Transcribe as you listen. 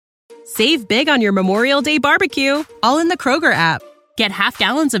Save big on your Memorial Day barbecue, all in the Kroger app. Get half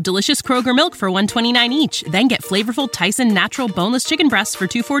gallons of delicious Kroger milk for $1.29 each. Then get flavorful Tyson natural boneless chicken breasts for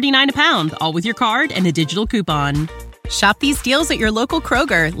 $2.49 a pound, all with your card and a digital coupon. Shop these deals at your local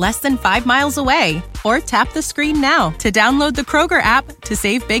Kroger, less than 5 miles away. Or tap the screen now to download the Kroger app to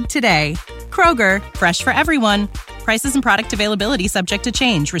save big today. Kroger, fresh for everyone. Prices and product availability subject to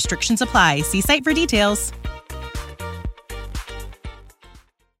change. Restrictions apply. See site for details.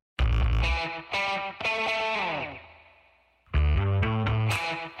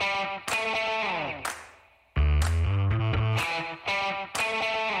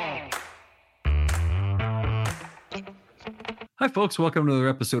 Hi, folks. Welcome to another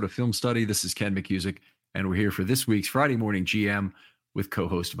episode of Film Study. This is Ken McCusick, and we're here for this week's Friday Morning GM with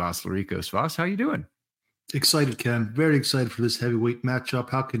co-host Vas Laricos. Vas, how you doing? Excited, Ken. Very excited for this heavyweight matchup.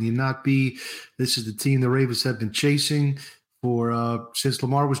 How can you not be? This is the team the Ravens have been chasing for since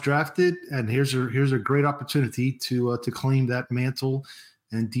Lamar was drafted, and here's a great opportunity to claim that mantle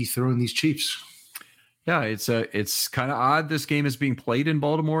and dethrone these Chiefs. Yeah, it's kind of odd this game is being played in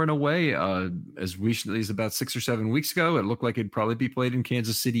Baltimore in a way. As recently as about 6 or 7 weeks ago, it looked like it'd probably be played in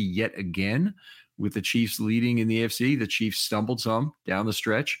Kansas City yet again, with the Chiefs leading in the AFC. The Chiefs stumbled some down the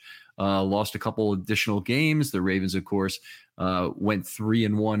stretch, lost a couple additional games. The Ravens, of course, went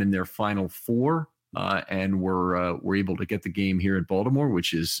 3-1 in their final 4, and were able to get the game here in Baltimore,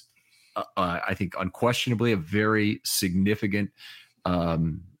 which is, I think, unquestionably a very significant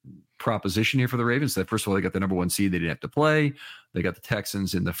proposition here for the Ravens. That first of all, they got the number 1 seed. They didn't have to play. They got the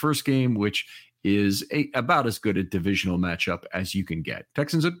Texans in the first game, which is about as good a divisional matchup as you can get.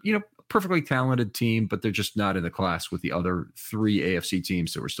 Texans are, perfectly talented team, but they're just not in the class with the other 3 AFC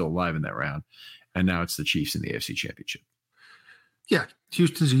teams that were still alive in that round. And now it's the Chiefs in the AFC Championship. Yeah,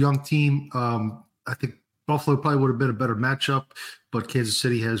 Houston's a young team. I think Buffalo probably would have been a better matchup, but Kansas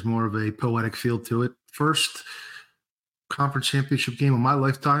City has more of a poetic feel to it. First conference championship game of my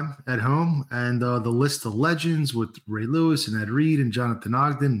lifetime at home, and the list of legends with Ray Lewis and Ed Reed and Jonathan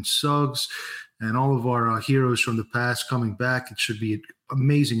Ogden and Suggs and all of our heroes from the past coming back. It should be an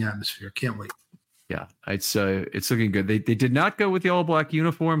amazing atmosphere. Can't wait. Yeah, it's looking good. They did not go with the all black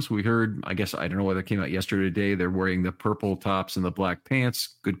uniforms. We heard, I guess, I don't know whether it came out yesterday or today, they're wearing the purple tops and the black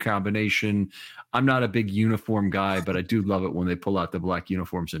pants. Good combination. I'm not a big uniform guy, but I do love it when they pull out the black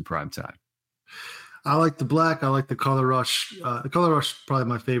uniforms in prime time. I like the black. I like the color rush. The color rush is probably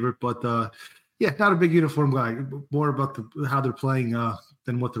my favorite, but yeah, not a big uniform guy. More about how they're playing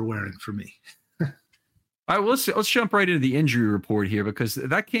than what they're wearing for me. All right, well, let's jump right into the injury report here, because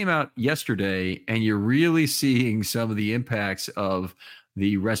that came out yesterday, and you're really seeing some of the impacts of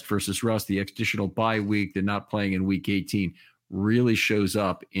the rest versus rust, the additional bye week, the not playing in week 18 really shows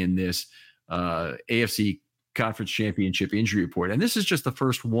up in this AFC Conference Championship injury report. And this is just the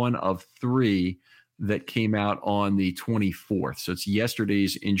first one of 3 that came out on the 24th. So it's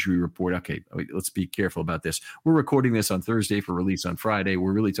yesterday's injury report. Okay, let's be careful about this. We're recording this on Thursday for release on Friday.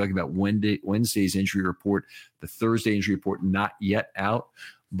 We're really talking about Wednesday's injury report. The Thursday injury report not yet out,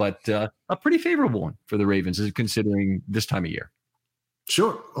 but a pretty favorable one for the Ravens, considering this time of year.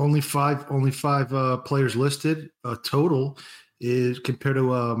 Sure. Only five players listed. Total is compared to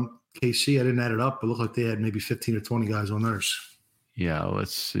KC. I didn't add it up, but it looked like they had maybe 15 or 20 guys on theirs. Yeah,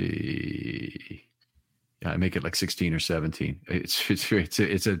 let's see. Yeah, I make it like 16 or 17. It's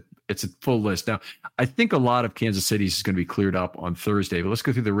a full list. Now, I think a lot of Kansas City's is going to be cleared up on Thursday, but let's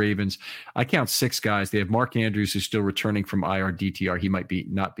go through the Ravens. I count 6 guys. They have Mark Andrews, who's still returning from IR DTR. He might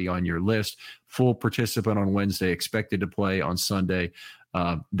not be on your list. Full participant on Wednesday, expected to play on Sunday.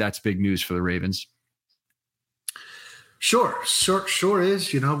 That's big news for the Ravens. Sure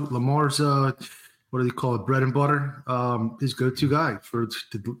is. Lamar's what do they call it? Bread and butter. His go-to guy for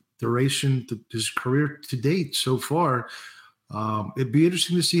the duration of his career to date so far. It'd be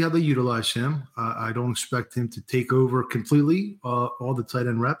interesting to see how they utilize him. I don't expect him to take over completely all the tight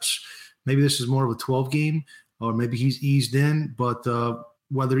end reps. Maybe this is more of a 12 game, or maybe he's eased in. But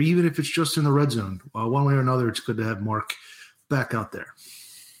even if it's just in the red zone, one way or another, it's good to have Mark back out there.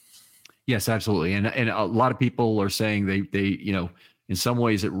 Yes, absolutely. And a lot of people are saying they in some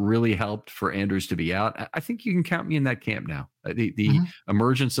ways it really helped for Andrews to be out. I think you can count me in that camp now. The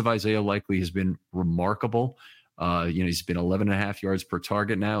emergence of Isaiah Likely has been remarkable. He's been 11.5 yards per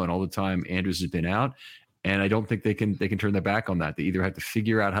target now, and all the time Andrews has been out. And I don't think they can turn their back on that. They either have to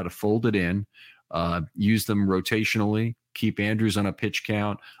figure out how to fold it in, use them rotationally, keep Andrews on a pitch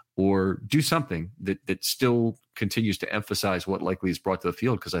count, or do something that still continues to emphasize what Likely is brought to the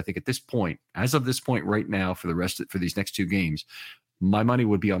field. Because I think at this point, as of this point right now, for these next 2 games, my money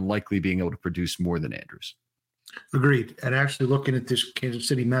would be on Likely being able to produce more than Andrews. Agreed. And actually looking at this Kansas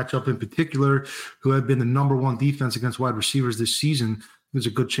City matchup in particular, who have been the number one defense against wide receivers this season, there's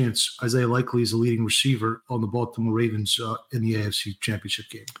a good chance Isaiah Likely is the leading receiver on the Baltimore Ravens in the AFC Championship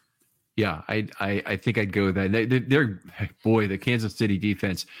game. Yeah, I think I'd go with that. The Kansas City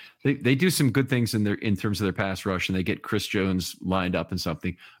defense, they do some good things in terms of their pass rush, and they get Chris Jones lined up in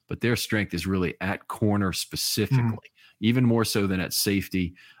something, but their strength is really at corner specifically, even more so than at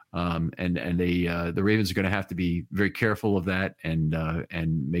safety. The Ravens are going to have to be very careful of that and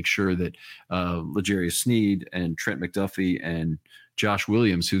make sure that L'Jarius Sneed and Trent McDuffie and Josh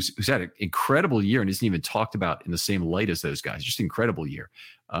Williams, who's had an incredible year and isn't even talked about in the same light as those guys, just an incredible year,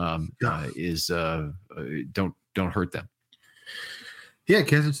 don't hurt them. Yeah,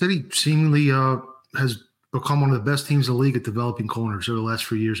 Kansas City seemingly has become one of the best teams in the league at developing corners over the last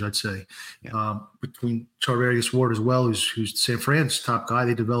few years, I'd say. Yeah. Between Charvarius Ward as well, who's San Fran's top guy,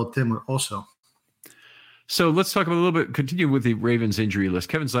 they developed him also. So let's talk about a little bit, continue with the Ravens injury list.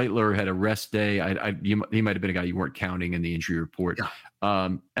 Kevin Zeitler had a rest day. He might have been a guy you weren't counting in the injury report. Yeah.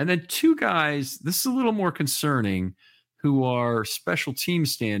 And then two guys, this is a little more concerning, who are special team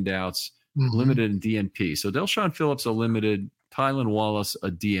standouts, limited in DNP. So Del'Shawn Phillips, a limited, Tylan Wallace, a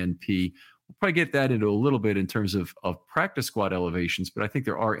DNP. We'll probably get that into a little bit in terms of practice squad elevations, but I think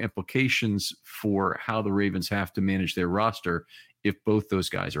there are implications for how the Ravens have to manage their roster if both those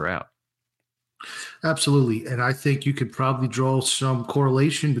guys are out. Absolutely. And I think you could probably draw some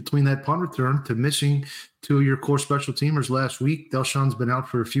correlation between that punt return to missing two of your core special teamers last week. Del'Shawn's been out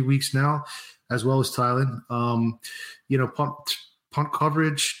for a few weeks now, as well as Tylan. Punt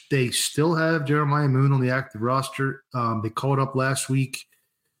coverage, they still have Jeremiah Moon on the active roster. They called up last week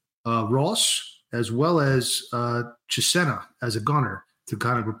Ross as well as Chisena as a gunner to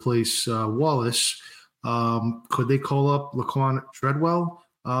kind of replace Wallace. Could they call up Laquan Treadwell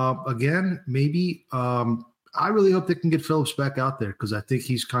again? Maybe. I really hope they can get Phillips back out there because I think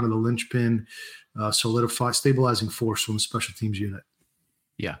he's kind of the linchpin, stabilizing force on the special teams unit.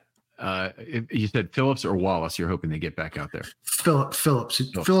 Yeah. You said Phillips or Wallace you're hoping they get back out there? Phillips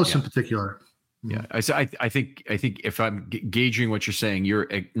in particular. Yeah, I think if I'm gauging what you're saying, you're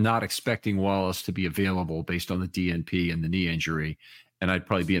not expecting Wallace to be available based on the DNP and the knee injury, and I'd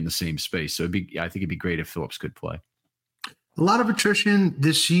probably be in the same space. So I think it'd be great if Phillips could play. A lot of attrition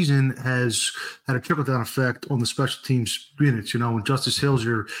this season has had a trickle-down effect on the special teams units. When Justice Hills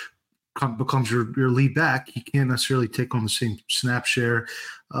becomes your lead back, he can't necessarily take on the same snap share.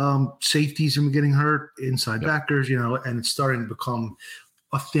 Safeties are getting hurt, inside backers, and it's starting to become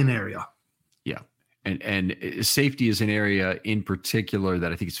a thin area. Yeah. And safety is an area in particular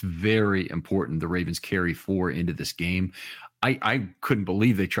that I think it's very important the Ravens carry 4 into this game. I couldn't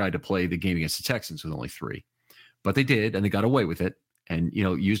believe they tried to play the game against the Texans with only 3, but they did, and they got away with it. And,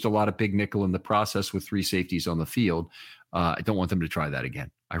 used a lot of big nickel in the process with 3 safeties on the field. I don't want them to try that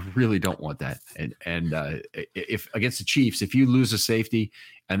again. I really don't want that. And if against the Chiefs, if you lose a safety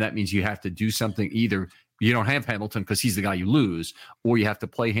and that means you have to do something, either you don't have Hamilton because he's the guy you lose, or you have to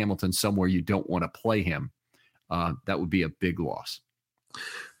play Hamilton somewhere you don't want to play him, that would be a big loss.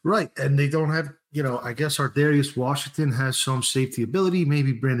 Right. And they don't have, I guess Ardarius Washington has some safety ability.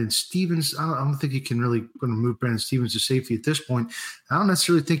 Maybe Brandon Stevens. I don't think you can really move Brandon Stevens to safety at this point. I don't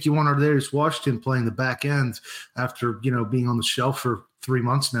necessarily think you want Ardarius Washington playing the back end after, being on the shelf for 3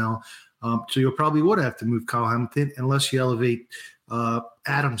 months now. So you probably would have to move Kyle Hamilton unless you elevate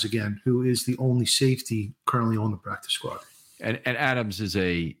Adams again, who is the only safety currently on the practice squad. And Adams is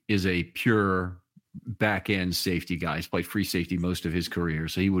a pure back end safety guy. He's played free safety most of his career,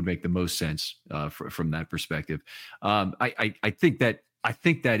 so he would make the most sense from that perspective. I think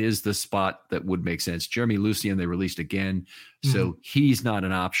that is the spot that would make sense. Jeremy Lucien they released again, so he's not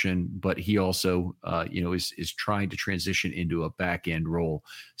an option, but he also is trying to transition into a back end role.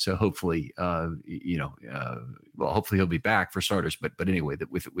 So hopefully hopefully he'll be back for starters. But anyway,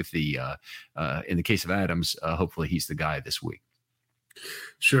 with the in the case of Adams, hopefully he's the guy this week.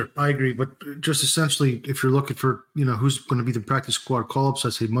 Sure, I agree. But just essentially, if you're looking for, who's going to be the practice squad call-ups,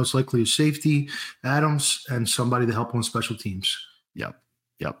 I'd say most likely is safety, Adams, and somebody to help on special teams.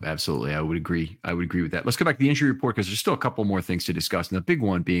 Yep, absolutely. I would agree with that. Let's go back to the injury report because there's still a couple more things to discuss. And the big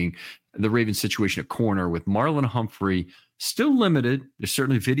one being the Ravens situation at corner with Marlon Humphrey still limited. There's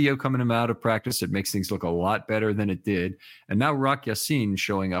certainly video coming out of practice that makes things look a lot better than it did. And now Rock Ya-Sin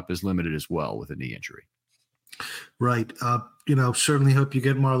showing up as limited as well with a knee injury. Right. certainly hope you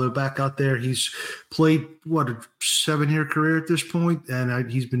get Marlowe back out there. He's played, a 7-year career at this point,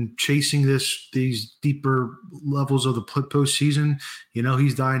 and he's been chasing these deeper levels of the postseason.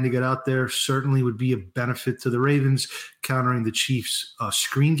 He's dying to get out there. Certainly would be a benefit to the Ravens, countering the Chiefs'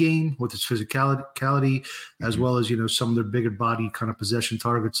 screen game with its physicality, as well as, some of their bigger body kind of possession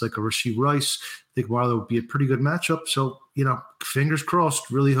targets like a Rashee Rice. I think Marlowe would be a pretty good matchup. So, fingers crossed,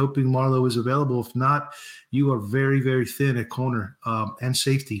 really hoping Marlowe is available. If not, you are very, very thin at corner and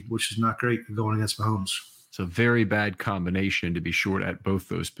safety, which is not great going against Mahomes. It's a very bad combination to be short at both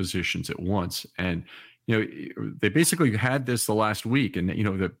those positions at once. And, they basically had this the last week. And,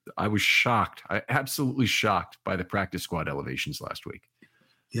 I was shocked. I absolutely shocked by the practice squad elevations last week.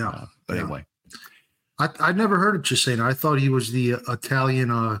 Yeah. Anyway. I'd never heard of Chisena. I thought he was the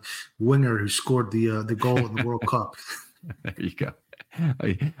Italian winger who scored the goal in the World Cup. There you go.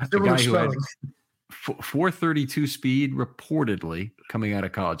 The guy who had 432 speed reportedly coming out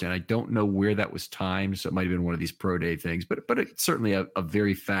of college, and I don't know where that was timed, so it might have been one of these pro day things. But it's certainly a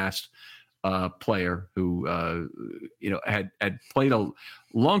very fast player who had played a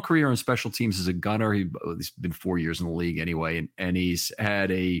long career on special teams as a gunner. He's been 4 years in the league anyway, and he's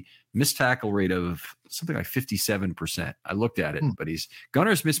had a missed tackle rate of something like 57%. I looked at it, but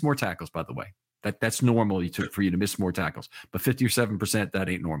gunners miss more tackles, by the way. That's normal for you to miss more tackles, but 57%, that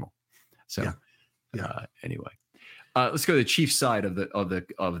ain't normal. So anyway, let's go to the Chiefs side of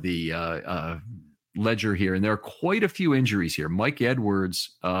the ledger here, and there are quite a few injuries here. Mike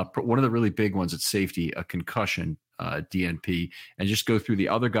Edwards, one of the really big ones at safety, a concussion, DNP, and just go through the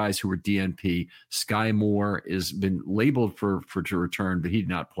other guys who were DNP. Sky Moore has been labeled for to return, but he did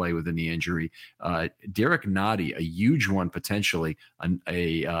not play with a knee injury. Derek Nottie, a huge one potentially,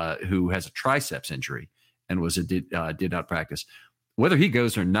 who has a triceps injury and did not practice. Whether he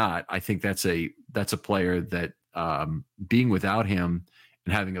goes or not, I think that's a player that being without him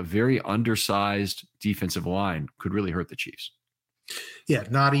and having a very undersized defensive line could really hurt the Chiefs. Yeah,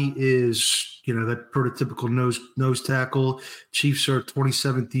 Nottie is, that prototypical nose tackle. Chiefs are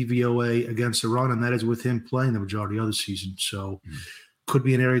 27th DVOA against the run, and that is with him playing the majority of the season. So could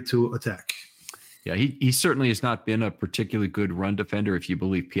be an area to attack. Yeah, he certainly has not been a particularly good run defender if you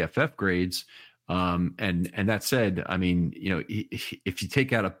believe PFF grades. And that said, I mean, if you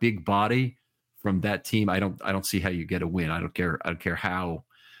take out a big body from that team, I don't see how you get a win. I don't care how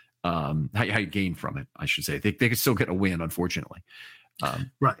you gain from it. I should say they could still get a win, unfortunately.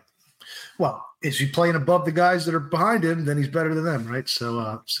 Right. Well, is he playing above the guys that are behind him? Then he's better than them, right?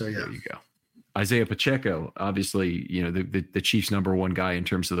 So yeah. There you go. Isaiah Pacheco, obviously, the Chiefs' number one guy in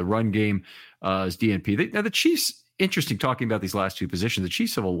terms of the run game is DNP. Now the Chiefs, interesting talking about these last two positions. The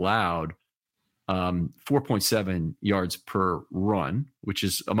Chiefs have allowed 4.7 yards per run, which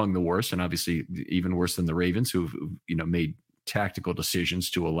is among the worst, and obviously even worse than the Ravens, who've made tactical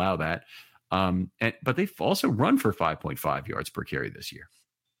decisions to allow that. But they've also run for 5.5 yards per carry this year.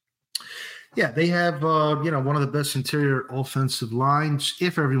 Yeah, they have one of the best interior offensive lines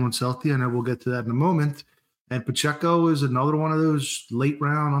if everyone's healthy. I know we'll get to that in a moment. And Pacheco is another one of those late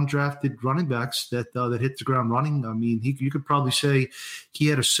round undrafted running backs that hit the ground running. I mean, you could probably say he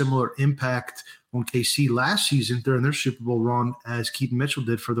had a similar impact on KC last season during their Super Bowl run as Keaton Mitchell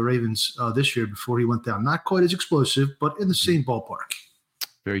did for the Ravens this year before he went down. Not quite as explosive, but in the same ballpark.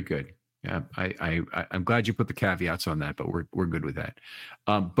 Very good. Yeah, I'm glad you put the caveats on that, but we're good with that.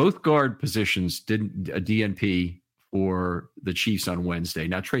 Both guard positions did a DNP for the Chiefs on Wednesday.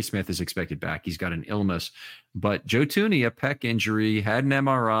 Now, Trey Smith is expected back. He's got an illness, but Joe Thuney, a pec injury, had an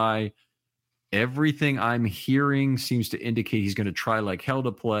MRI. Everything I'm hearing seems to indicate he's going to try like hell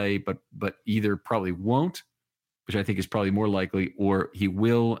to play, but either probably won't, which I think is probably more likely, or he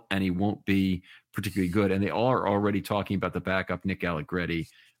will and he won't be particularly good. And they are already talking about the backup, Nick Allegretti,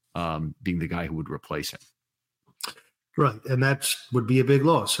 being the guy who would replace him. Right, and that would be a big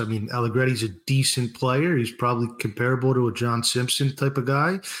loss. I mean, Allegretti's a decent player. He's probably comparable to a John Simpson type of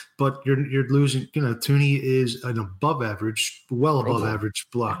guy, but you're losing. Thuney is an above average, above average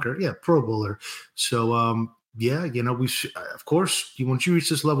blocker. Yeah, Pro Bowler. So, we of course, once you reach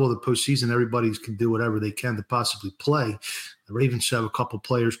this level of the postseason, everybody can do whatever they can to possibly play. The Ravens have a couple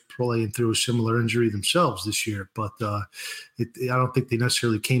players playing through a similar injury themselves this year, but I don't think they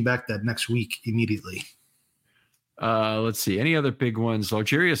necessarily came back that next week immediately. Let's see. Any other big ones?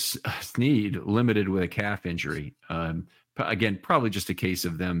 L'Jarius Sneed limited with a calf injury. Again, probably just a case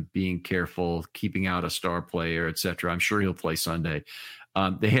of them being careful, keeping out a star player, etc. I'm sure he'll play Sunday.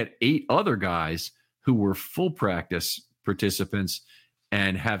 They had 8 other guys who were full practice participants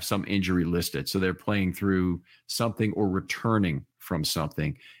and have some injury listed. So they're playing through something or returning from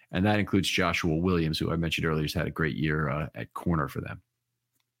something. And that includes Joshua Williams, who I mentioned earlier has had a great year at corner for them.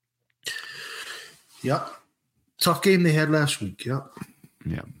 Yep. Tough game they had last week. Yep.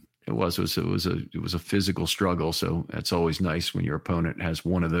 Yeah. It was a physical struggle. So that's always nice when your opponent has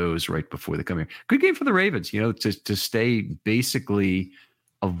one of those right before they come here. Good game for the Ravens, to stay basically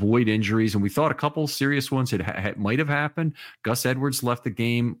avoid injuries. And we thought a couple serious ones might have happened. Gus Edwards left the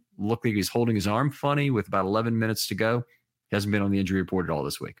game. Looked like he's holding his arm funny with about 11 minutes to go. He hasn't been on the injury report at all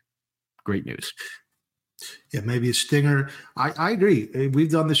this week. Great news. Yeah, maybe a stinger. I agree.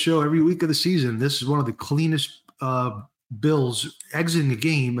 We've done the show every week of the season. This is one of the cleanest Bills exiting the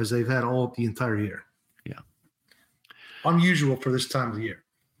game as they've had all the entire year. Yeah. Unusual for this time of the year.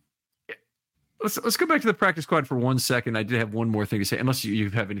 Let's go back to the practice squad for 1 second. I did have one more thing to say, unless you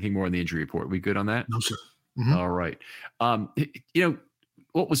have anything more on the injury report. We good on that? No, sir. Mm-hmm. All right.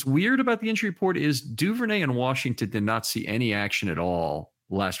 What was weird about the injury report is Duvernay and Washington did not see any action at all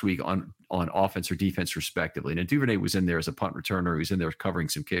last week on offense or defense, respectively. And Duvernay was in there as a punt returner. He was in there covering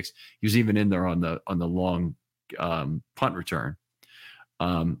some kicks. He was even in there on the long punt return.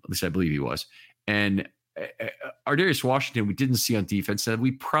 At least I believe he was. And Ardarius Washington, we didn't see on defense. And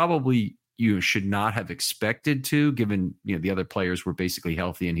we probably should not have expected to, given the other players were basically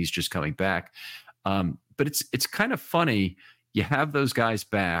healthy and he's just coming back. But it's kind of funny. You have those guys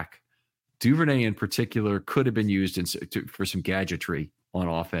back. Duvernay in particular could have been used for some gadgetry on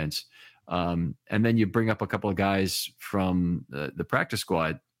offense. And then you bring up a couple of guys from the practice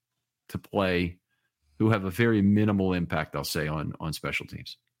squad to play who have a very minimal impact, I'll say, on special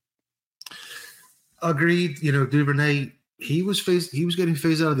teams. Agreed. Duvernay, he was getting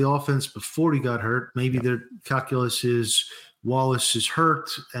phased out of the offense before he got hurt. Maybe their calculus is Wallace is hurt,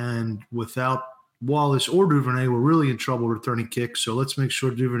 and without Wallace or Duvernay, we're really in trouble returning kicks. So let's make sure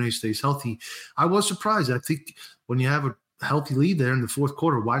Duvernay stays healthy. I was surprised. I think when you have a healthy lead there in the fourth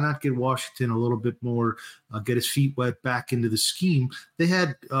quarter, why not get Washington a little bit more, get his feet wet back into the scheme? They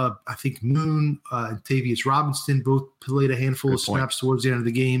had, I think, Moon and Tavius Robinson both played a handful of snaps towards the end of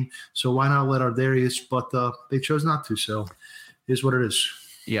the game. So why not let Ardarius? But they chose not to. So here's what it is.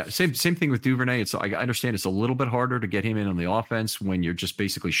 Yeah, same thing with Duvernay. I understand it's a little bit harder to get him in on the offense when you're just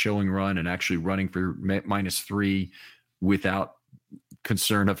basically showing run and actually running for -3 without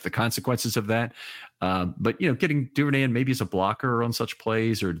concern of the consequences of that. But getting Duvernay in maybe as a blocker on such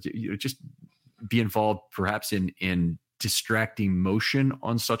plays, or just be involved perhaps in distracting motion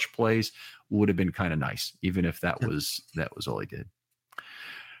on such plays would have been kind of nice, even if that was all he did.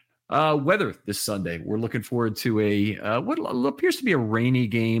 Weather this Sunday. We're looking forward to what appears to be a rainy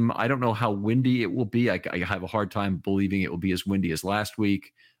game. I don't know how windy it will be. I have a hard time believing it will be as windy as last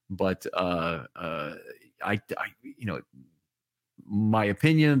week, but my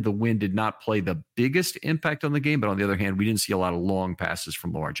opinion, the wind did not play the biggest impact on the game, but on the other hand, we didn't see a lot of long passes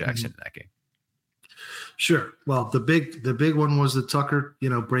from Lamar Jackson in that game. Sure. Well, the big one was the Tucker,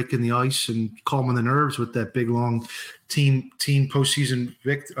 breaking the ice and calming the nerves with that big long team postseason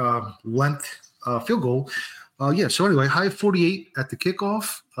length field goal. So anyway, high 48 at the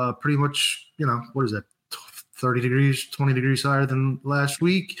kickoff. Pretty much, what is that? 30 degrees, 20 degrees higher than last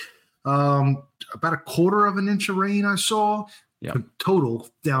week. About a quarter of an inch of rain I saw. Yeah. Total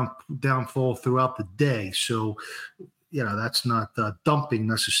downfall throughout the day. So, that's not dumping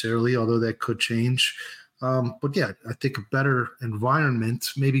necessarily, although that could change. But yeah, I think a better environment,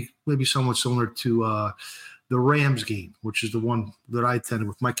 maybe somewhat similar to the Rams game, which is the one that I attended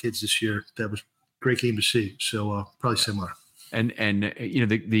with my kids this year. That was a great game to see. So probably similar. And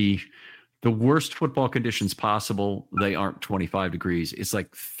the worst football conditions possible, they aren't 25 degrees. It's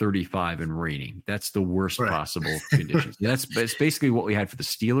like 35 and raining. That's the worst possible conditions. That's basically what we had for the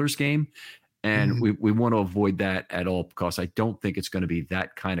Steelers game. And we want to avoid that at all, because I don't think it's going to be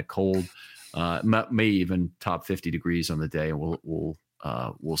that kind of cold. May even top 50 degrees on the day, and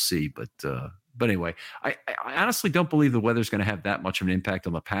we'll see. But anyway, I honestly don't believe the weather's going to have that much of an impact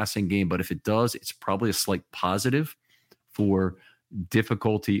on the passing game. But if it does, it's probably a slight positive for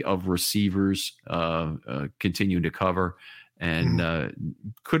difficulty of receivers continuing to cover, and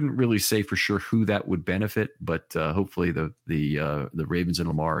couldn't really say for sure who that would benefit, but hopefully the Ravens and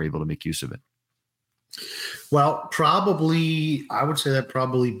Lamar are able to make use of it. Well, I would say that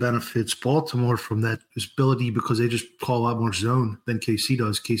probably benefits Baltimore from that ability, because they just call a lot more zone than KC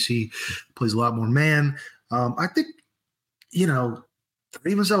does. KC plays a lot more man. I think, the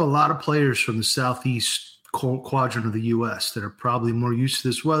Ravens have a lot of players from the Southeast quadrant of the U.S. that are probably more used to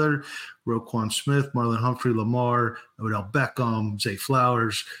this weather. Roquan Smith, Marlon Humphrey, Lamar, Odell Beckham, Zay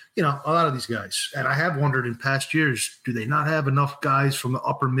Flowers, a lot of these guys. And I have wondered in past years, do they not have enough guys from the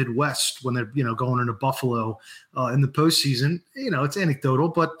upper Midwest when they're, going into Buffalo in the postseason? It's anecdotal,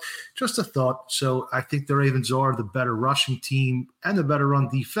 but just a thought. So I think the Ravens are the better rushing team and the better run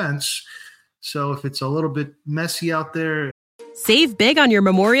defense. So if it's a little bit messy out there. Save big on your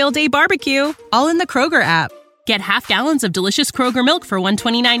Memorial Day barbecue, all in the Kroger app. Get half gallons of delicious Kroger milk for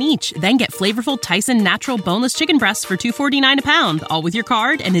 $1.29 each. Then get flavorful Tyson natural boneless chicken breasts for $2.49 a pound, all with your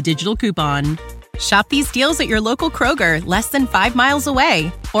card and a digital coupon. Shop these deals at your local Kroger, less than 5 miles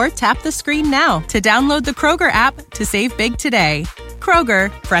away. Or tap the screen now to download the Kroger app to save big today.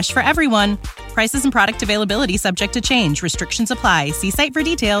 Kroger, fresh for everyone. Prices and product availability subject to change. Restrictions apply. See site for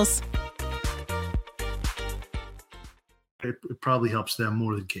details. It probably helps them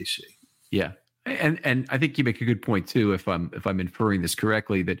more than KC. Yeah. And I think you make a good point too, if I'm inferring this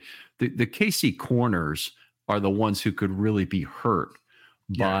correctly, that the KC corners are the ones who could really be hurt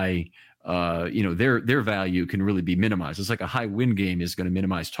by their value can really be minimized. It's like a high win game is going to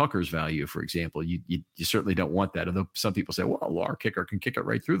minimize Tucker's value, for example. You certainly don't want that. Although some people say, well, our kicker can kick it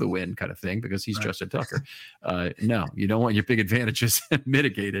right through the win kind of thing because he's Justin Tucker. No, you don't want your big advantages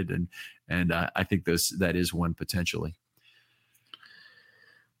mitigated. And I think that is one potentially.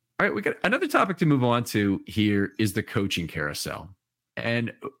 All right, we got another topic to move on to here is the coaching carousel.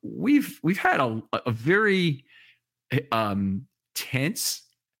 And we've had a very tense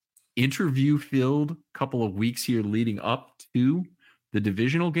interview-filled couple of weeks here leading up to the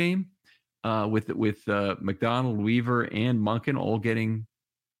divisional game with McDonald, Weaver, and Monken all getting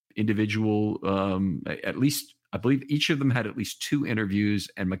individual, at least, I believe each of them had at least 2 interviews,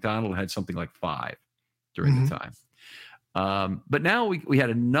 and McDonald had something like 5 during the time. But now we had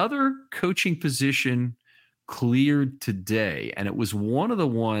another coaching position cleared today, and it was one of the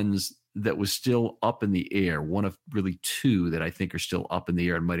ones that was still up in the air, one of really 2 that I think are still up in the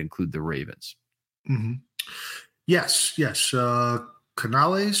air and might include the Ravens. Mm-hmm. Yes.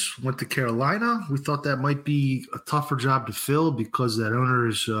 Canales went to Carolina. We thought that might be a tougher job to fill because that owner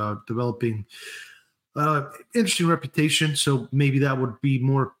is developing interesting reputation. So maybe that would be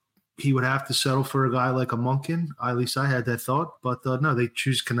more. He would have to settle for a guy like a Monken. At least I had that thought. But no, they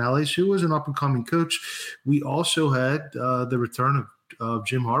choose Canales, who was an up-and-coming coach. We also had the return of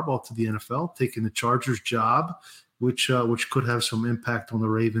Jim Harbaugh to the NFL, taking the Chargers job, which could have some impact on the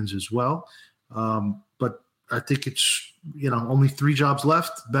Ravens as well. But I think it's only 3 jobs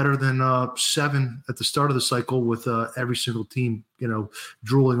left, better than 7 at the start of the cycle with every single team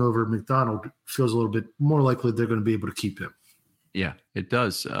drooling over McDonald. Feels a little bit more likely they're going to be able to keep him. Yeah, it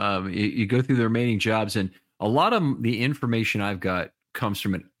does. You go through the remaining jobs, and a lot of the information I've got comes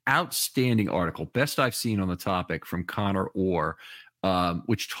from an outstanding article, best I've seen on the topic, from Connor Orr,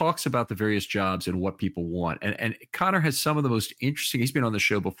 which talks about the various jobs and what people want. And Connor has some of the most interesting. He's been on the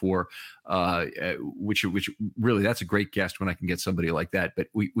show before, which really, that's a great guest when I can get somebody like that. But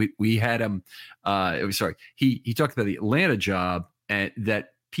we had him. He talked about the Atlanta job, and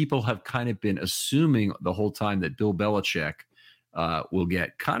that people have kind of been assuming the whole time that Bill Belichick will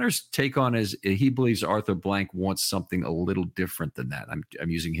get. Connor's take on is he believes Arthur Blank wants something a little different than that. I'm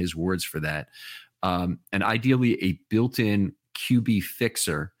using his words for that. And ideally a built-in QB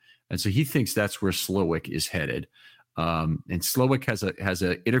fixer. And so he thinks that's where Slowick is headed. And Slowick has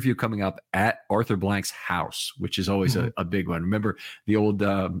an interview coming up at Arthur Blank's house, which is always a big one. Remember the old,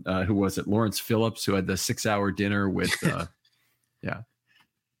 who was it? Lawrence Phillips, who had the 6-hour dinner with,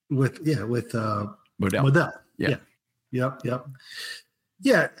 with Modell. Yeah. Yep.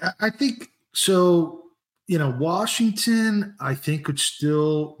 Yeah, I think so. Washington, I think, could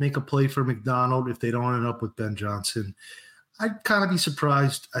still make a play for McDonald if they don't end up with Ben Johnson. I'd kind of be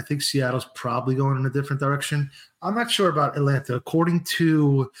surprised. I think Seattle's probably going in a different direction. I'm not sure about Atlanta. According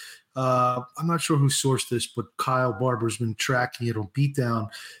to, I'm not sure who sourced this, but Kyle Barber's been tracking it on Beatdown.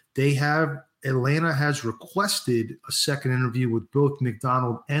 Atlanta has requested a second interview with both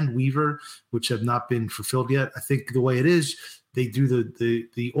McDonald and Weaver, which have not been fulfilled yet. I think the way it is, they do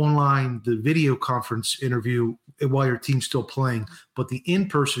the online, the video conference interview while your team's still playing, but the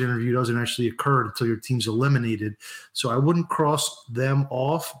in-person interview doesn't actually occur until your team's eliminated. So I wouldn't cross them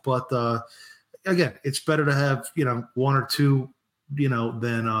off, but again, it's better to have 1 or 2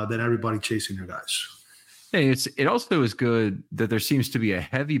 than everybody chasing your guys. Hey, it also is good that there seems to be a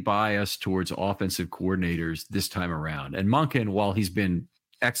heavy bias towards offensive coordinators this time around. And Monken, while he's been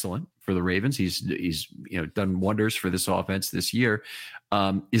excellent for the Ravens, he's done wonders for this offense this year,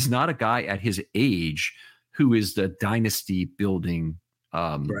 is not a guy at his age who is the dynasty building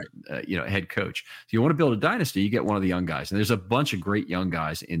head coach. If you want to build a dynasty, you get one of the young guys. And there's a bunch of great young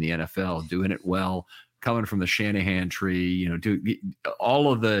guys in the NFL doing it well, coming from the Shanahan tree, do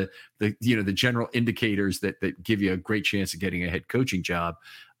all of the general indicators that give you a great chance of getting a head coaching job.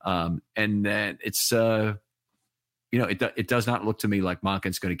 And then it's, it does not look to me like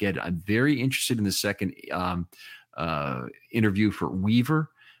Monken's going to get it. I'm very interested in the second interview for Weaver.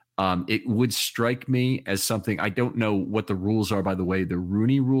 It would strike me as something, I don't know what the rules are, by the way, the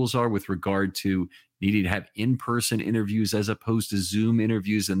Rooney rules are with regard to needing to have in-person interviews as opposed to Zoom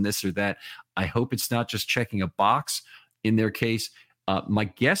interviews and this or that. I hope it's not just checking a box in their case. My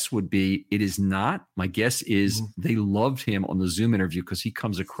guess would be it is not. My guess is they loved him on the Zoom interview because he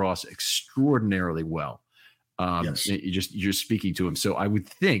comes across extraordinarily well. Yes. You're speaking to him. So I would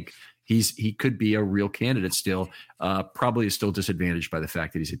think he could be a real candidate still, probably is still disadvantaged by the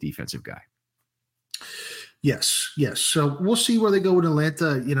fact that he's a defensive guy. Yes. So we'll see where they go with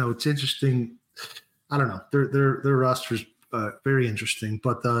Atlanta. It's interesting. I don't know. Their roster's very interesting.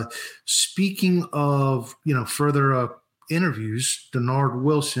 But speaking of, further interviews, Denard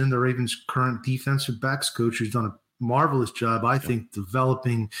Wilson, the Ravens' current defensive backs coach, who's done a marvelous job, I think,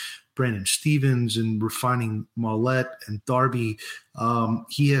 developing Brandon Stevens and refining Mollett and Darby.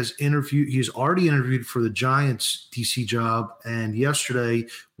 He has already interviewed for the Giants DC job, and yesterday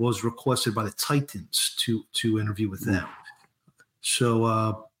was requested by the Titans to interview with them.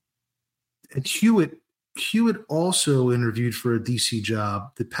 So, and Hewitt also interviewed for a DC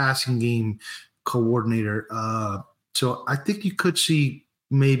job, the passing game coordinator. So I think you could see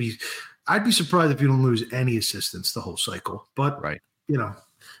maybe. I'd be surprised if you don't lose any assistants the whole cycle, but right.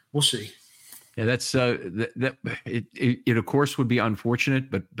 We'll see. Yeah, that's it of course would be unfortunate,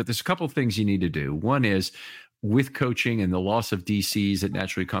 but there's a couple of things you need to do. One is with coaching and the loss of DCs that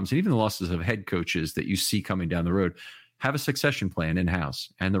naturally comes, and even the losses of head coaches that you see coming down the road, have a succession plan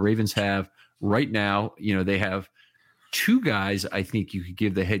in-house. And the Ravens have right now, they have two guys I think you could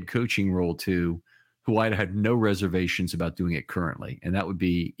give the head coaching role to who I'd had no reservations about doing it currently. And that would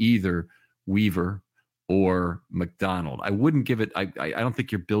be either Weaver or McDonald. I wouldn't give it. I don't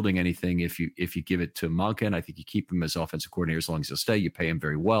think you're building anything if you give it to Monken. I think you keep him as offensive coordinator as long as he'll stay. You pay him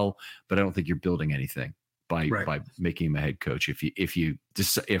very well, but I don't think you're building anything by making him a head coach. If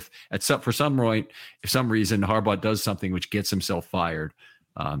for some reason Harbaugh does something which gets himself fired,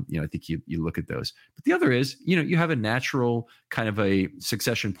 I think you look at those. But the other is, you have a natural kind of a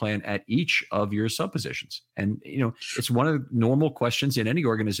succession plan at each of your sub positions. And, it's one of the normal questions in any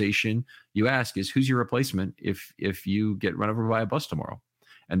organization you ask is who's your replacement if you get run over by a bus tomorrow?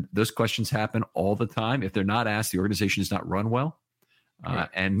 And those questions happen all the time. If they're not asked, the organization is not run well. I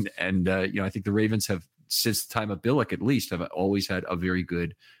think the Ravens have, since the time of Billick at least, have always had a very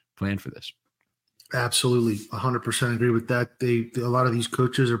good plan for this. Absolutely. 100% agree with that. A lot of these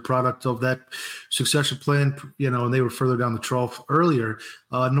coaches are product of that succession plan, and they were further down the trough earlier.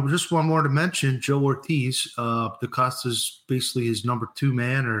 Just one more to mention, Joe Ortiz, DeCosta's basically his number two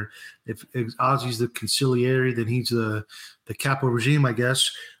man, or if Ozzy's the conciliary, then he's the capo regime, I guess.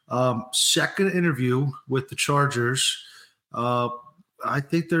 Second interview with the Chargers. I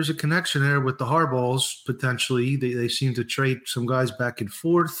think there's a connection there with the Harbaughs, potentially. They seem to trade some guys back and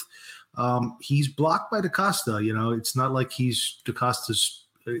forth. He's blocked by DeCosta. It's not like DeCosta's,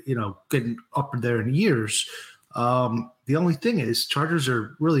 getting up there in years. The only thing is Chargers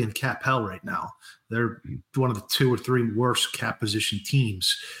are really in cap hell right now. They're one of the 2 or 3 worst cap position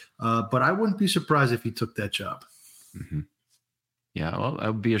teams. But I wouldn't be surprised if he took that job. Mm-hmm. Yeah, well, that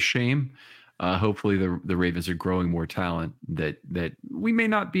would be a shame. Hopefully the Ravens are growing more talent that we may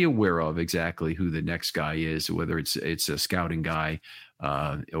not be aware of exactly who the next guy is, whether it's a scouting guy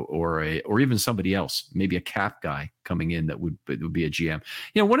or even somebody else, maybe a cap guy coming in that would be a GM.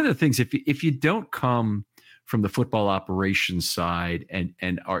 One of the things, if you don't come from the football operations side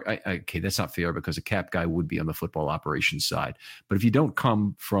and are okay, that's not fair because a cap guy would be on the football operations side. But if you don't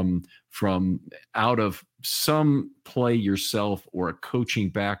come from out of some play yourself or a coaching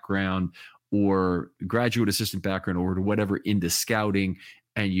background or graduate assistant background or whatever into scouting,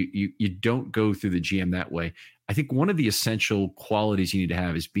 and you don't go through the GM that way, I think one of the essential qualities you need to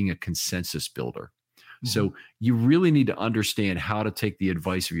have is being a consensus builder. Mm-hmm. So you really need to understand how to take the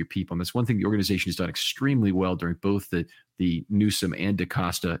advice of your people. And that's one thing the organization has done extremely well during both the Newsome and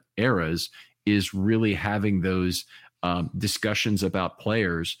DeCosta eras, is really having those discussions about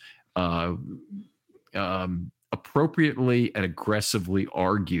players appropriately and aggressively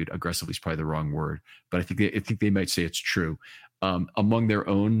argued. Aggressively is probably the wrong word, but I think they might say it's true among their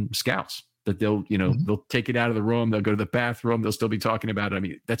own scouts. That they'll they'll take it out of the room, they'll go to the bathroom, they'll still be talking about it. I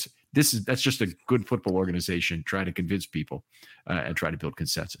mean, that's that's just a good football organization trying to convince people and try to build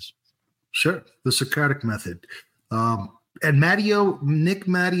consensus. Sure, the Socratic method. And Nick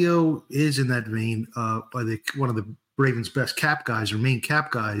Matteo is in that vein. One of the Ravens' best cap guys or main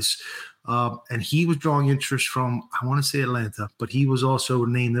cap guys. And he was drawing interest from, I want to say Atlanta, but he was also a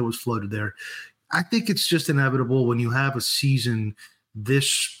name that was floated there. I think it's just inevitable when you have a season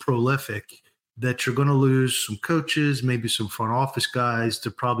this prolific that you're going to lose some coaches, maybe some front office guys,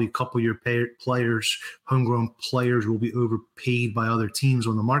 to probably a couple of your players, homegrown players will be overpaid by other teams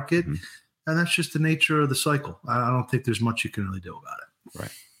on the market. Mm-hmm. And that's just the nature of the cycle. I don't think there's much you can really do about it.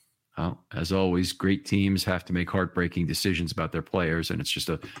 Right. Well, as always, great teams have to make heartbreaking decisions about their players, and it's just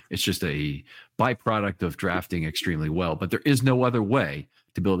a byproduct of drafting extremely well. But there is no other way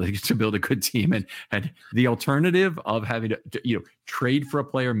to build a good team, and the alternative of having to trade for a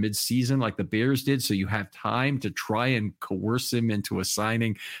player mid-season like the Bears did, so you have time to try and coerce him into a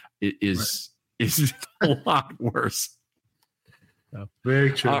signing, is a lot worse. So,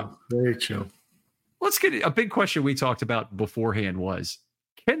 very true. Very true. Let's get a big question we talked about beforehand was,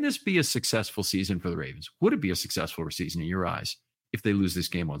 can this be a successful season for the Ravens? Would it be a successful season in your eyes if they lose this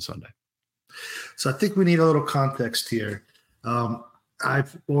game on Sunday? So I think we need a little context here.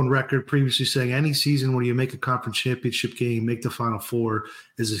 I've on record previously saying any season where you make a conference championship game, make the Final Four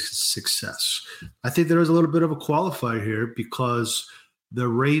is a success. I think there is a little bit of a qualifier here because the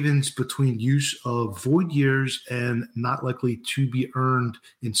Ravens, between use of void years and not likely to be earned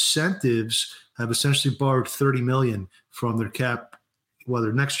incentives, have essentially borrowed $30 million from their cap,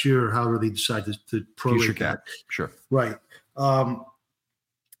 whether next year or however they decide to prorate that. Sure. Right.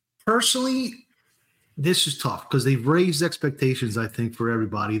 Personally, this is tough because they've raised expectations, I think, for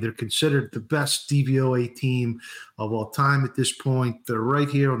everybody. They're considered the best DVOA team of all time at this point. They're right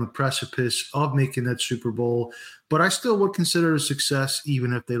here on the precipice of making that Super Bowl. But I still would consider it a success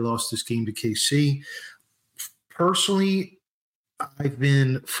even if they lost this game to KC. Personally, I've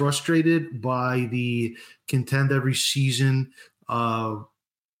been frustrated by the contend every season barrier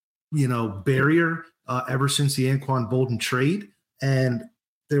ever since the Anquan Bolden trade. And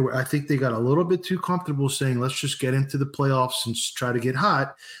I think they got a little bit too comfortable saying, let's just get into the playoffs and try to get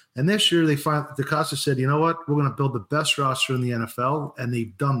hot. And this year DeCosta said, you know what, we're going to build the best roster in the NFL. And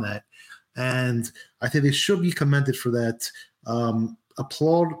they've done that. And I think they should be commended for that.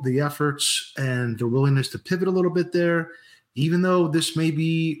 Applaud the efforts and their willingness to pivot a little bit there, even though this may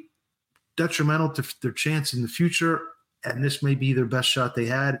be detrimental to their chance in the future. And this may be their best shot they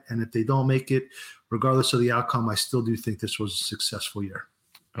had. And if they don't make it, regardless of the outcome, I still do think this was a successful year.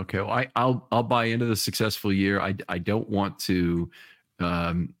 Okay, well, I'll buy into the successful year. I don't want to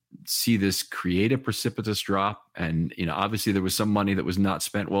see this create a precipitous drop. And obviously there was some money that was not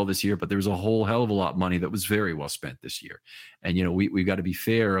spent well this year, but there was a whole hell of a lot of money that was very well spent this year. And we've got to be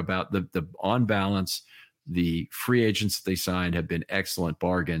fair about the on balance. The free agents that they signed have been excellent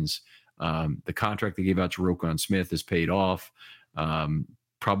bargains. The contract they gave out to Roquan Smith has paid off.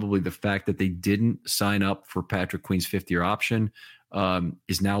 Probably the fact that they didn't sign up for Patrick Queen's fifth-year option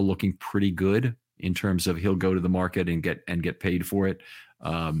is now looking pretty good in terms of he'll go to the market and get paid for it.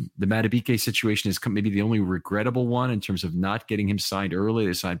 The Madubuike situation is maybe the only regrettable one in terms of not getting him signed early.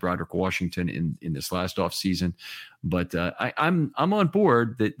 They signed Broderick Washington in this last offseason. But I'm on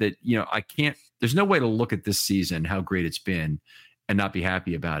board that I can't. There's no way to look at this season, how great it's been, and not be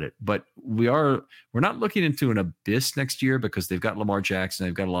happy about it. But we're not looking into an abyss next year because they've got Lamar Jackson.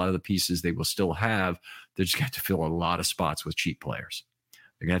 They've got a lot of the pieces they will still have. They just got to fill a lot of spots with cheap players.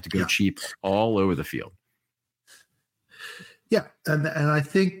 They're going to have to go cheap all over the field. Yeah. And I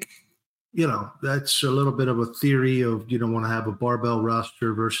think, that's a little bit of a theory of you don't want to have a barbell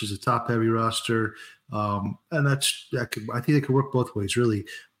roster versus a top heavy roster. And I think it could work both ways really,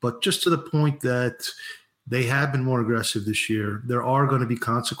 but just to the point that they have been more aggressive this year. There are going to be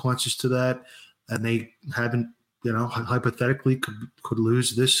consequences to that, and they haven't, hypothetically could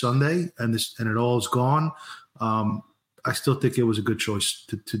lose this Sunday, and it all is gone. I still think it was a good choice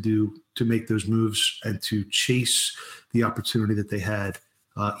to make those moves and to chase the opportunity that they had,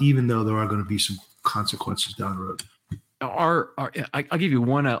 even though there are going to be some consequences down the road. I'll give you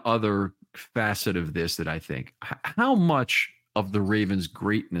one other facet of this that I think. How much of the Ravens'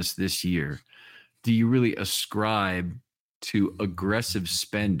 greatness this year do you really ascribe to aggressive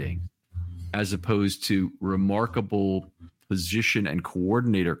spending as opposed to remarkable position and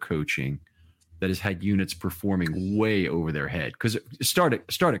coordinator coaching that has had units performing way over their head? Because start at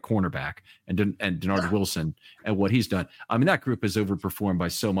cornerback and Denard Wilson and what he's done. I mean, that group has overperformed by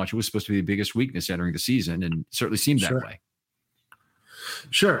so much. It was supposed to be the biggest weakness entering the season, and certainly seemed that way.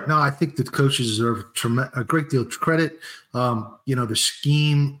 Sure. No, I think the coaches deserve a great deal of credit. The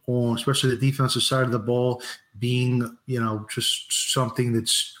scheme on, especially the defensive side of the ball, being, just something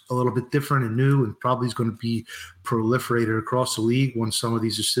that's a little bit different and new, and probably is going to be proliferated across the league when some of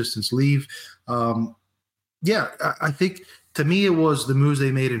these assistants leave. I think to me it was the moves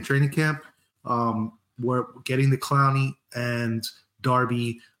they made in training camp, where getting the Clowney and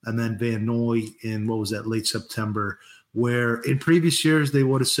Darby and then Van Noy in, late September, where in previous years they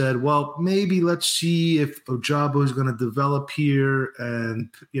would have said, well, maybe let's see if Ojabo is going to develop here and,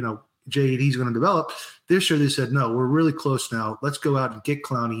 JED's going to develop. This year they said, no, we're really close now. Let's go out and get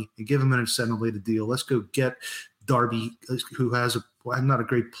Clowney and give him an incentive-related deal. Let's go get Darby, who has not a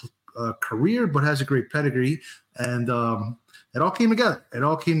great career, but has a great pedigree. And it all came together. It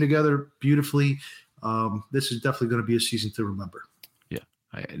all came together beautifully. This is definitely going to be a season to remember.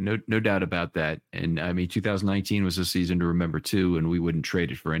 No doubt about that. And I mean, 2019 was a season to remember too, and we wouldn't trade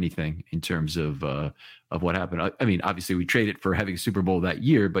it for anything in terms of what happened. I mean, obviously we trade it for having a Super Bowl that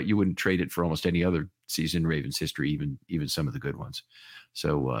year, but you wouldn't trade it for almost any other season in Ravens history, even some of the good ones.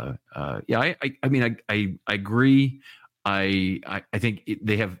 So I agree. I think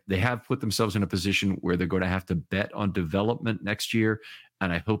they have put themselves in a position where they're going to have to bet on development next year,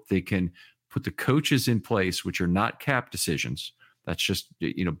 and I hope they can put the coaches in place, which are not cap decisions. That's just,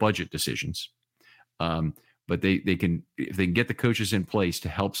 budget decisions. But they can, if they can get the coaches in place to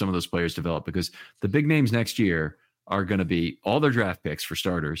help some of those players develop, because the big names next year are going to be all their draft picks for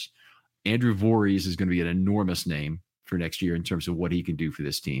starters. Andrew Voorhees is going to be an enormous name for next year in terms of what he can do for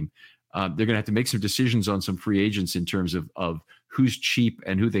this team. They're going to have to make some decisions on some free agents in terms of who's cheap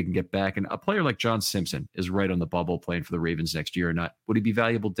and who they can get back. And a player like John Simpson is right on the bubble playing for the Ravens next year or not. Would he be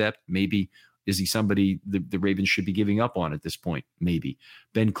valuable depth? Maybe. Is he somebody the Ravens should be giving up on at this point? Maybe.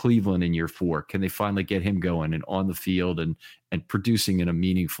 Ben Cleveland in year 4. Can they finally get him going and on the field and producing in a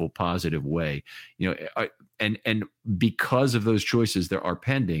meaningful, positive way? And because of those choices that are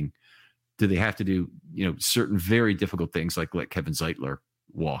pending, do they have to do, certain very difficult things like let Kevin Zeitler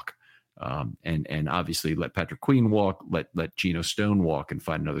walk? And obviously let Patrick Queen walk, let Geno Stone walk and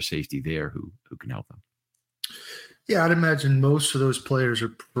find another safety there who can help them. Yeah, I'd imagine most of those players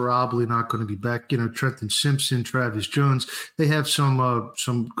are probably not going to be back. Trenton Simpson, Travis Jones, they have some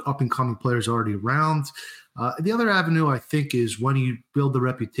up-and-coming players already around. The other avenue, I think, is when you build the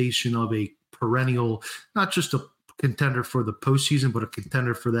reputation of a perennial, not just a contender for the postseason, but a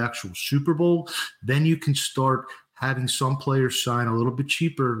contender for the actual Super Bowl, then you can start having some players sign a little bit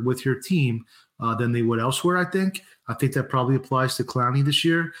cheaper with your team than they would elsewhere, I think. I think that probably applies to Clowney this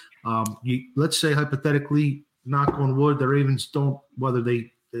year. Let's say, hypothetically, knock on wood, the Ravens don't, whether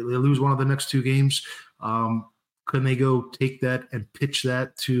they lose one of the next 2 games, can they go take that and pitch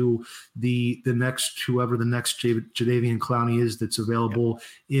that to the next, whoever the next Jadeveon Clowney is that's available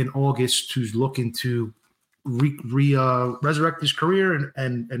in August, who's looking to resurrect his career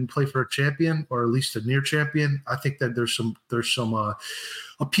and play for a champion, or at least a near champion? I think that there's some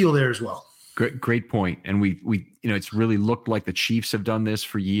appeal there as well. Great point. And we it's really looked like the Chiefs have done this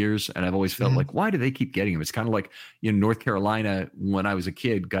for years. And I've always felt like, why do they keep getting them? It's kind of like, North Carolina, when I was a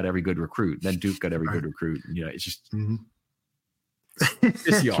kid, got every good recruit. Then Duke got every good recruit. It's just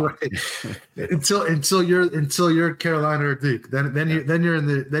it's right. until you're Carolina or Duke.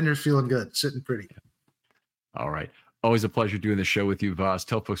 Then you're feeling good, sitting pretty. All right. Always a pleasure doing the show with you, Vas.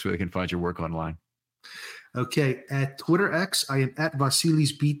 Tell folks where they can find your work online. Okay, at Twitter X, I am at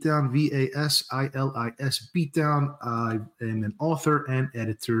Vasilis Beatdown, Vasilis Beatdown. I am an author and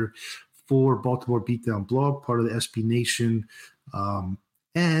editor for Baltimore Beatdown blog, part of the SB Nation.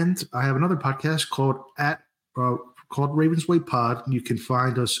 And I have another podcast called Ravens Way Pod. You can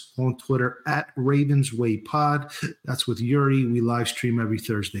find us on Twitter at Ravens Way Pod. That's with Yuri. We live stream every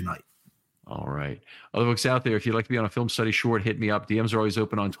Thursday night. All right. Other folks out there, if you'd like to be on a Film Study Short, hit me up. DMs are always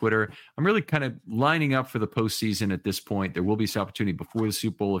open on Twitter. I'm really kind of lining up for the postseason at this point. There will be some opportunity before the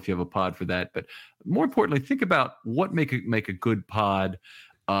Super Bowl if you have a pod for that. But more importantly, think about what make a good pod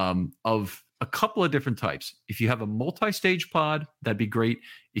of a couple of different types. If you have a multi-stage pod, that'd be great.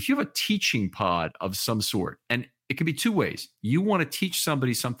 If you have a teaching pod of some sort, and it can be 2 ways. You want to teach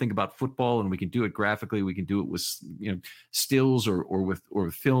somebody something about football, and we can do it graphically. We can do it with stills or with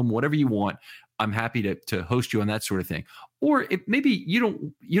film, whatever you want. I'm happy to host you on that sort of thing. Or maybe you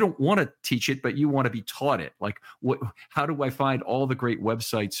don't want to teach it, but you want to be taught it. Like, how do I find all the great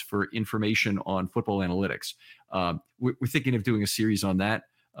websites for information on football analytics? We're thinking of doing a series on that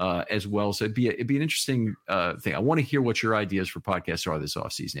as well. So it'd be an interesting thing. I want to hear what your ideas for podcasts are this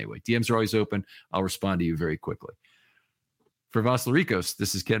offseason anyway. DMs are always open. I'll respond to you very quickly. For Vas Larikos,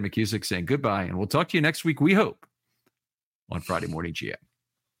 this is Ken McCusick saying goodbye, and we'll talk to you next week, we hope, on Friday Morning GM.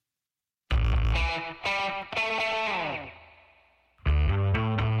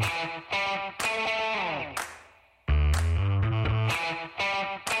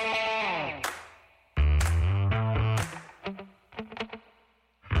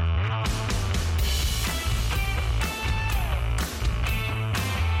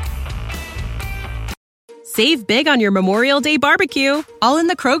 Save big on your Memorial Day barbecue, all in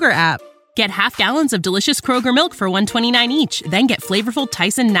the Kroger app. Get half gallons of delicious Kroger milk for $1.29 each. Then get flavorful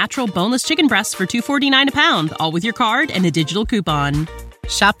Tyson natural boneless chicken breasts for $2.49 a pound, all with your card and a digital coupon.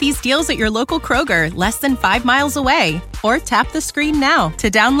 Shop these deals at your local Kroger, less than 5 miles away. Or tap the screen now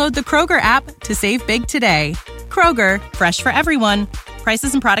to download the Kroger app to save big today. Kroger, fresh for everyone.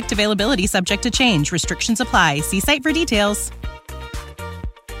 Prices and product availability subject to change. Restrictions apply. See site for details.